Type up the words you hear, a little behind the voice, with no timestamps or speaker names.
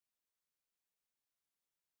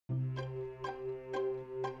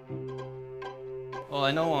Well,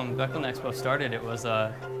 I know back when the Expo started, it was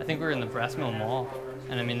I think we were in the Brass Mill Mall,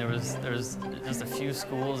 and I mean there was just a few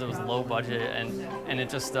schools. It was low budget, and it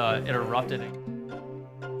just it erupted.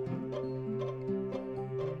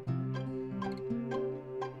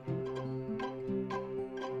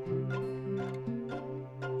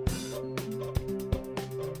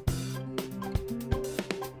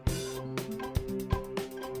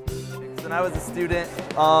 When I was a student,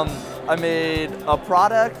 I made a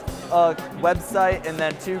product, a website, and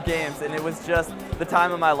then 2 games, and it was just the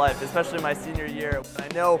time of my life, especially my senior year. I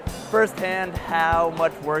know firsthand how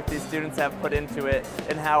much work these students have put into it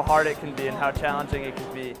and how hard it can be and how challenging it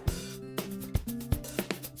can be.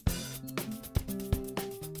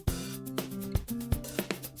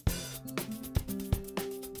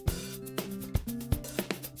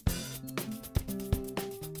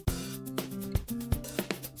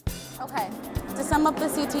 Okay, to sum up the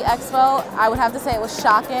CT Expo, I would have to say it was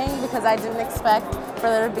shocking because I didn't expect for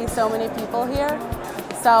there to be so many people here.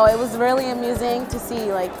 So it was really amusing to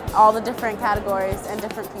see like all the different categories and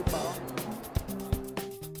different people.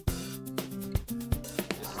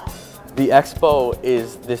 The Expo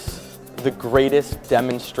is the greatest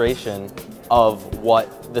demonstration of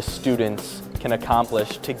what the students can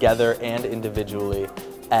accomplish together and individually.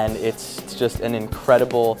 And it's just an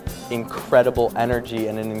incredible, incredible energy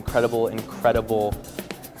and an incredible, incredible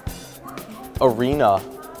arena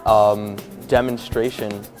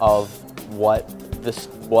demonstration of what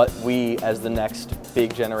we as the next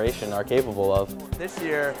big generation are capable of. This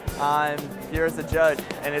year, I'm here as a judge,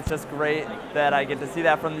 and it's just great that I get to see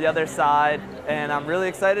that from the other side, and I'm really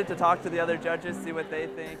excited to talk to the other judges, see what they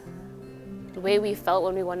think. The way we felt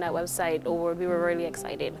when we won that website award, we were really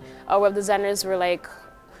excited. Our web designers were like,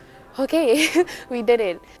 okay, we did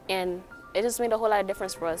it. And it just made a whole lot of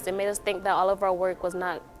difference for us. It made us think that all of our work was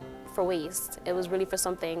not for waste. It was really for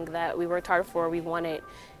something that we worked hard for, we wanted,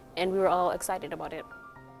 and we were all excited about it.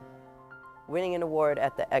 Winning an award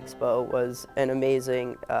at the Expo was an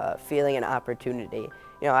amazing feeling and opportunity.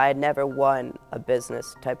 You know, I had never won a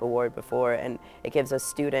business type award before, and it gives a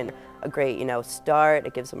student a great, start.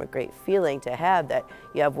 It gives them a great feeling to have that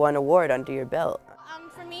you have one award under your belt.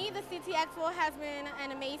 For me, the CT Expo has been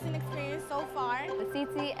an amazing experience so far. The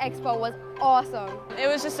CT Expo was awesome. It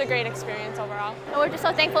was just a great experience overall. And we're just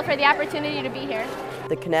so thankful for the opportunity to be here.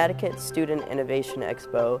 The Connecticut Student Innovation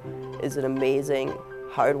Expo is an amazing,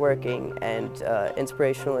 hardworking, and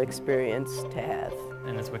inspirational experience to have.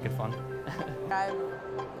 And it's wicked fun. I've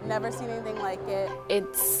never seen anything like it.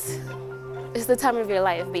 It's the time of your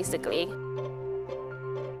life, basically.